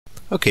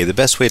Okay, the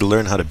best way to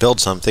learn how to build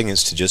something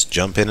is to just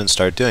jump in and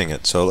start doing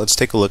it. So let's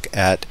take a look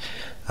at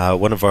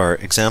one of our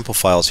example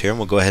files here, and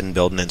we'll go ahead and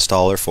build an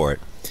installer for it.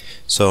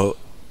 So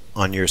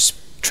on your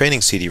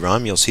training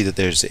CD-ROM, you'll see that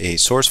there's a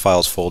source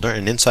files folder,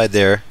 and inside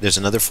there's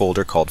another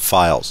folder called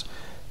files.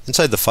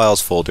 Inside the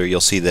files folder, you'll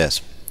see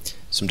this,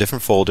 some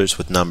different folders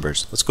with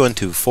numbers. Let's go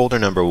into folder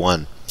number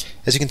 1.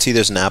 As you can see,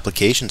 there's an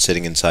application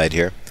sitting inside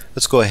here.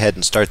 Let's go ahead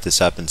and start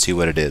this up and see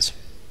what it is.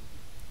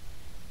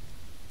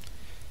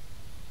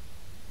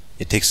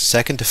 It takes a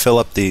second to fill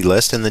up the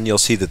list, and then you'll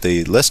see that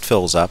the list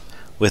fills up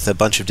with a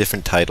bunch of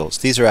different titles.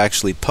 These are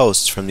actually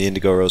posts from the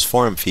Indigo Rose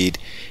forum feed,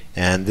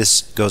 and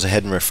this goes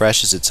ahead and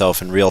refreshes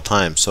itself in real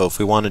time. So if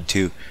we wanted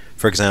to,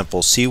 for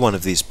example, see one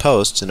of these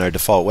posts in our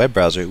default web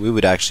browser, we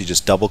would actually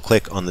just double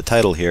click on the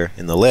title here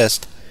in the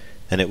list,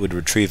 and it would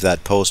retrieve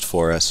that post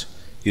for us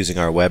using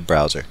our web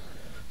browser.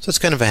 So it's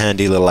kind of a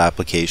handy little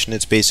application.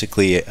 It's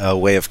basically a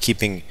way of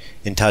keeping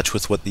in touch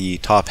with what the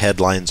top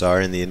headlines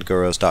are in the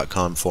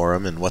indigorose.com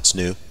forum and what's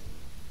new.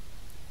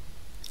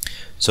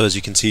 So as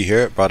you can see here,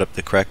 it brought up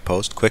the correct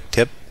post, quick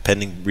tip,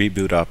 pending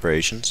reboot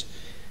operations,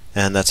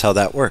 and that's how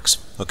that works.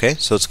 Okay,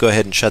 so let's go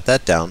ahead and shut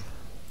that down,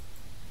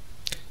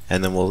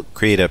 and then we'll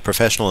create a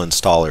professional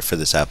installer for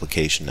this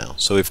application now.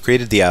 So we've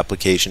created the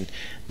application,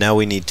 now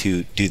we need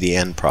to do the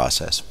end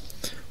process.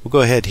 We'll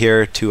go ahead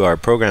here to our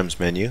programs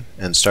menu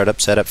and Startup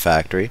Setup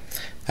Factory.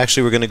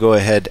 Actually, we're going to go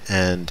ahead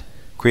and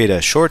create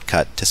a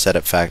shortcut to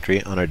Setup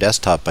Factory on our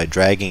desktop by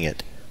dragging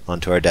it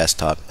onto our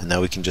desktop, and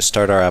now we can just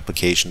start our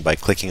application by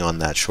clicking on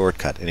that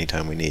shortcut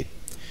anytime we need.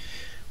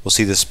 We'll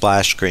see the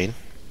splash screen,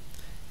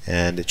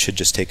 and it should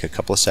just take a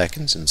couple of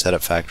seconds and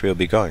Setup Factory will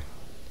be going.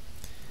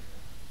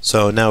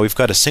 So now we've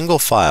got a single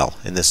file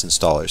in this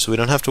installer, so we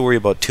don't have to worry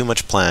about too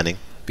much planning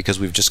because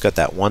we've just got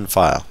that one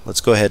file.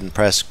 Let's go ahead and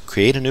press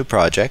create a new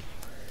project,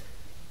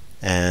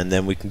 and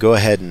then we can go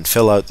ahead and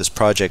fill out this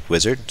project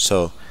wizard.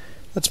 So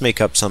let's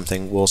make up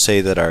something. We'll say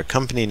that our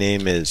company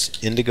name is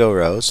Indigo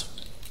Rose.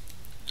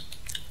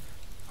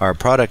 Our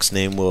product's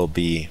name will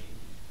be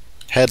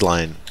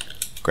Headline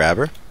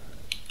Grabber.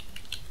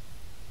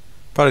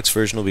 Product's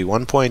version will be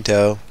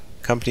 1.0.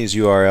 Company's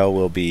URL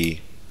will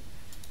be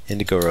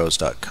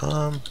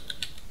indigorose.com.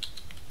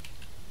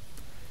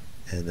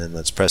 And then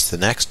let's press the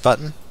next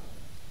button.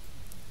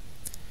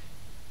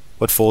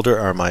 What folder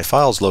are my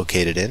files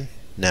located in?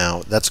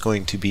 Now that's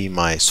going to be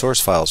my source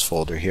files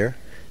folder here,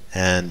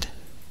 and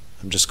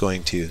I'm just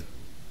going to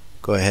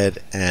go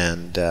ahead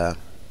and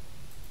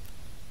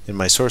in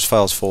my source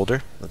files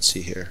folder, let's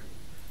see here,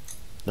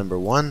 number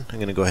 1, I'm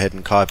going to go ahead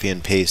and copy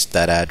and paste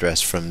that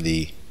address from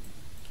the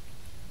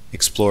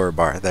Explorer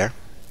bar there,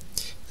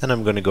 and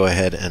I'm going to go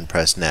ahead and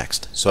press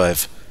next. So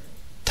I've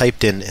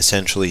typed in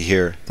essentially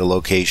here the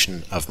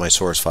location of my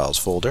source files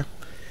folder,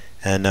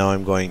 and now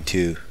I'm going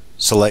to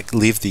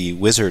leave the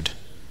wizard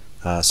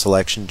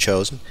selection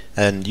chosen,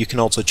 and you can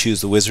also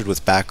choose the wizard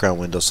with background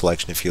window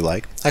selection if you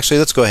like. Actually,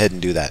 let's go ahead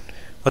and do that.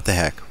 What the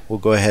heck, we'll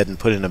go ahead and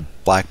put in a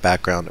black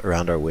background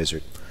around our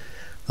wizard.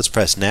 Let's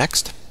press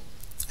next,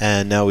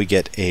 and now we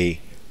get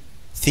a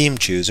theme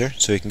chooser,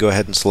 so you can go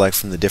ahead and select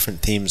from the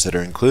different themes that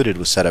are included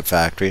with Setup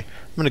Factory.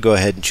 I'm going to go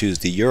ahead and choose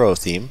the Euro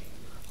theme.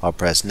 I'll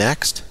press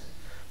next.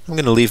 I'm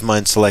going to leave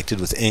mine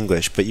selected with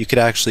English, but you could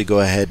actually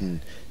go ahead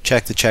and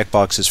check the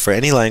checkboxes for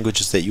any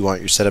languages that you want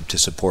your setup to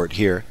support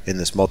here in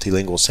this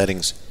multilingual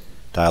settings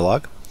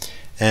dialog.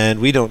 And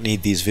we don't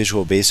need these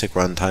Visual Basic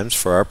runtimes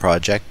for our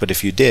project, but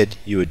if you did,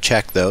 you would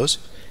check those.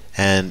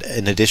 And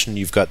in addition,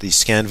 you've got the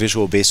Scan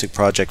Visual Basic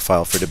project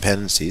file for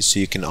dependencies, so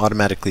you can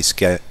automatically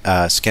scan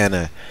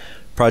a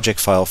project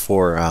file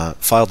for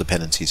file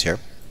dependencies here.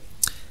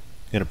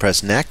 I'm going to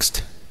press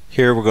next.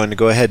 Here we're going to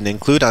go ahead and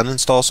include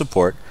uninstall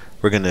support.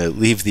 We're going to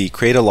leave the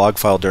create a log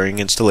file during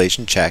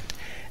installation checked,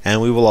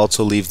 and we will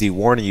also leave the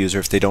warn a user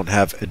if they don't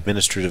have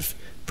administrative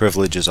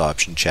privileges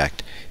option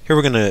checked. Here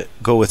we're going to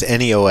go with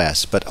any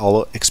OS, but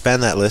I'll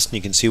expand that list and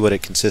you can see what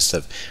it consists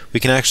of.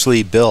 We can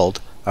actually build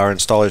our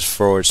installers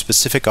for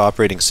specific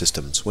operating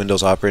systems,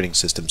 Windows operating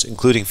systems,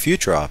 including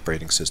future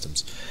operating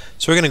systems.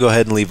 So we're going to go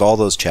ahead and leave all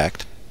those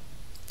checked,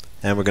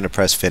 and we're going to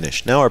press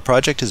finish. Now our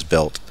project is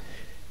built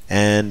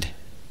and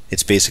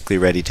it's basically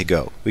ready to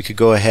go. We could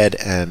go ahead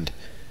and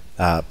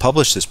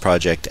publish this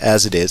project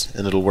as it is,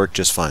 and it'll work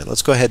just fine.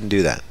 Let's go ahead and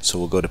do that. So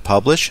we'll go to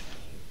Publish,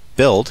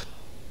 Build,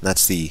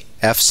 that's the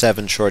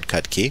F7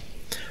 shortcut key.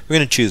 We're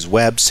going to choose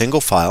Web Single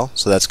File,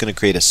 so that's going to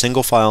create a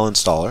single file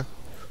installer.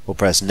 We'll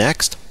press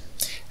Next,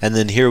 and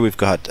then here we've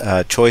got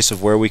a choice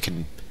of where we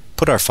can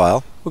put our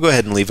file. We'll go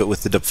ahead and leave it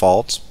with the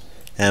defaults,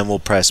 and we'll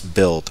press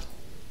Build.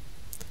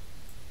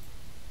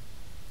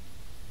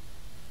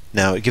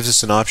 Now it gives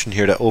us an option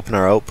here to open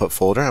our output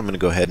folder. I'm going to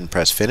go ahead and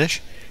press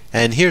Finish,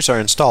 and here's our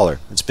installer.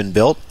 It's been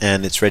built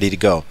and it's ready to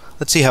go.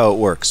 Let's see how it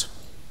works.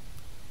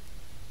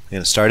 I'm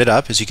going to start it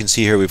up. As you can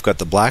see here, we've got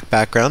the black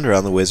background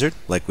around the wizard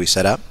like we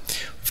set up.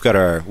 We've got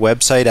our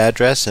website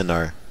address and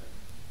our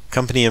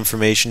company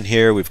information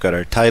here. We've got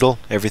our title.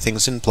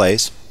 Everything's in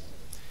place.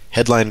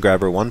 Headline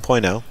Grabber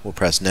 1.0. We'll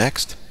press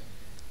next.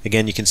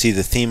 Again, you can see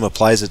the theme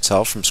applies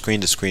itself from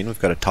screen to screen. We've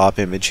got a top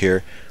image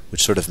here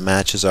which sort of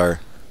matches our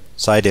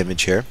side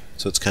image here,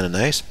 so it's kind of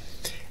nice.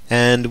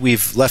 And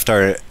we've left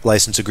our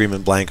license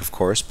agreement blank, of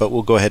course, but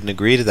we'll go ahead and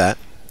agree to that.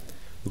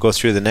 We'll go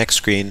through the next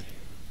screen.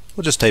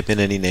 We'll just type in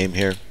any name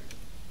here,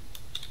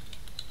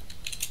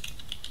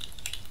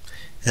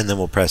 and then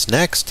we'll press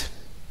next.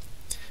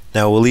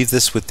 Now we'll leave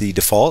this with the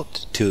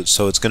default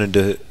so it's going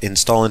to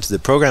install into the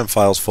program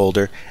files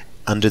folder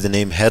under the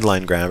name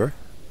Headline Grabber.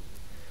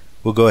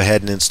 We'll go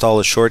ahead and install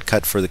a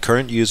shortcut for the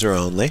current user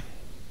only,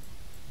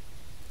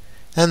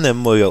 and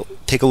then we'll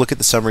take a look at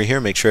the summary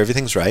here, make sure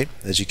everything's right.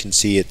 As you can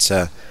see, it's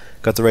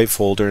got the right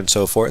folder and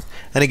so forth.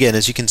 And again,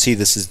 as you can see,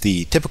 this is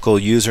the typical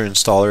user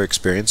installer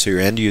experience, so your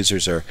end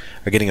users are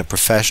getting a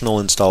professional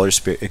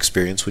installer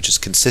experience which is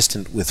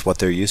consistent with what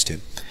they're used to.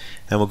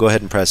 And we'll go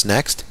ahead and press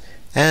next,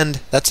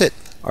 and that's it.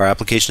 Our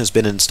application has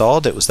been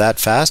installed. It was that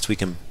fast. We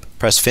can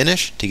press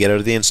finish to get out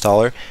of the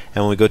installer,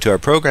 and when we go to our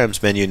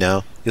programs menu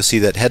now, you'll see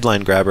that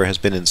Headline Grabber has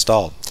been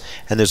installed.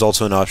 And there's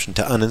also an option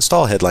to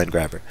uninstall Headline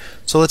Grabber.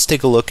 So let's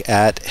take a look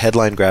at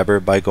Headline Grabber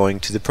by going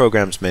to the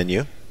programs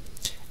menu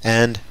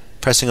and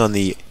pressing on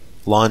the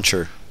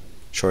launcher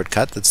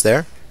shortcut that's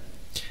there.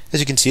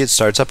 As you can see, it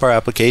starts up our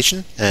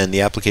application, and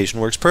the application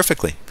works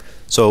perfectly.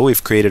 So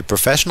we've created a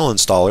professional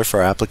installer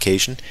for our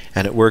application,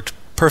 and it worked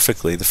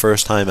perfectly the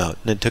first time out,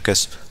 and it took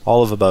us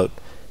all of about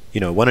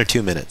 1 or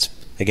 2 minutes.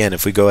 Again,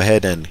 if we go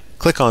ahead and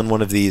click on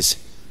one of these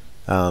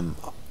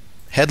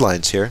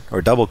headlines here,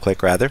 or double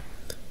click rather,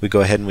 we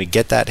go ahead and we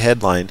get that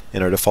headline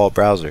in our default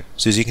browser.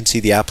 So as you can see,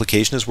 the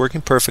application is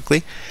working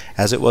perfectly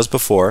as it was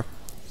before,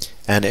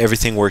 and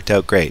everything worked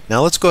out great.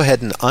 Now let's go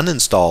ahead and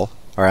uninstall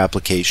our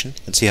application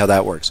and see how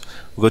that works.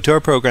 We'll go to our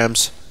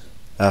programs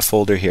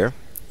folder here,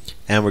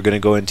 and we're going to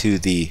go into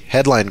the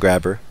Headline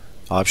Grabber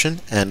option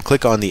and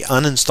click on the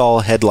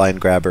Uninstall Headline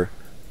Grabber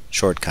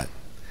shortcut.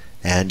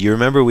 And you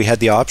remember we had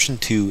the option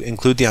to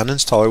include the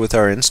uninstaller with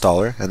our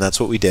installer, and that's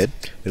what we did.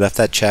 We left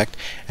that checked,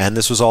 and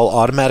this was all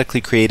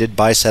automatically created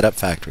by Setup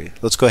Factory.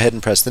 Let's go ahead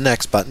and press the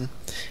next button,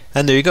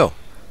 and there you go.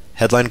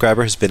 Headline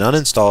Grabber has been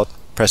uninstalled.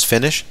 Press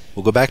finish.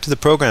 We'll go back to the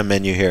program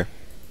menu here,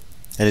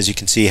 and as you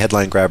can see,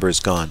 Headline Grabber is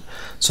gone.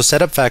 So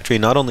Setup Factory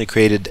not only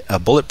created a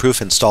bulletproof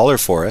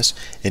installer for us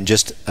in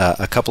just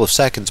a couple of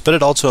seconds, but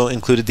it also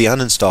included the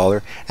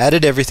uninstaller,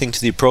 added everything to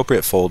the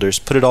appropriate folders,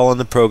 put it all in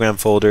the program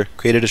folder,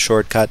 created a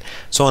shortcut,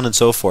 so on and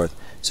so forth.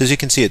 So as you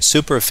can see, it's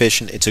super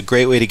efficient. It's a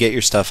great way to get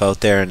your stuff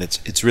out there, and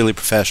it's really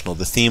professional.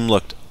 The theme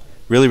looked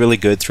really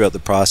good throughout the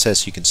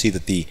process. You can see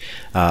that the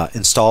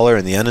installer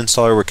and the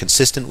uninstaller were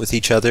consistent with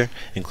each other,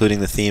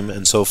 including the theme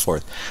and so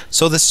forth.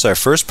 So this is our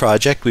first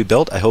project we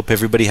built. I hope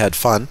everybody had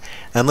fun,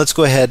 and let's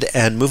go ahead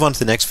and move on to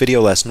the next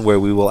video lesson where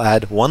we will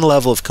add one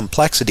level of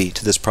complexity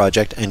to this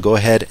project and go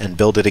ahead and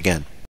build it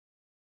again.